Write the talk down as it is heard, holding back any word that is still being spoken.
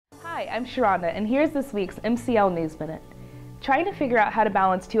Hi, I'm Sharonda, and here's this week's MCL News Minute. Trying to figure out how to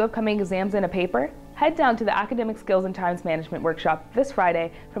balance 2 upcoming exams in a paper? Head down to the Academic Skills and Times Management Workshop this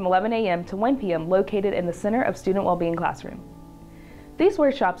Friday from 11 a.m. to 1 p.m. located in the Center of Student Wellbeing Classroom. These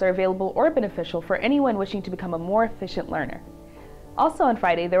workshops are available or beneficial for anyone wishing to become a more efficient learner. Also on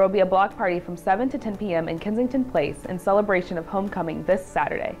Friday, there will be a block party from 7 to 10 p.m. in Kensington Place in celebration of homecoming this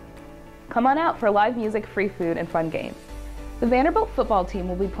Saturday. Come on out for live music, free food, and fun games. The Vanderbilt football team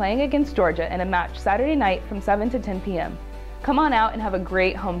will be playing against Georgia in a match Saturday night from 7 to 10 p.m. Come on out and have a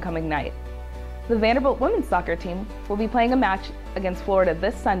great homecoming night. The Vanderbilt women's soccer team will be playing a match against Florida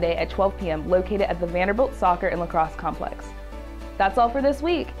this Sunday at 12 p.m. located at the Vanderbilt Soccer and Lacrosse Complex. That's all for this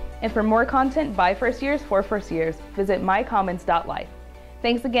week, and for more content by first years for first years, visit mycommons.life.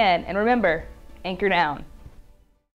 Thanks again, and remember, anchor down.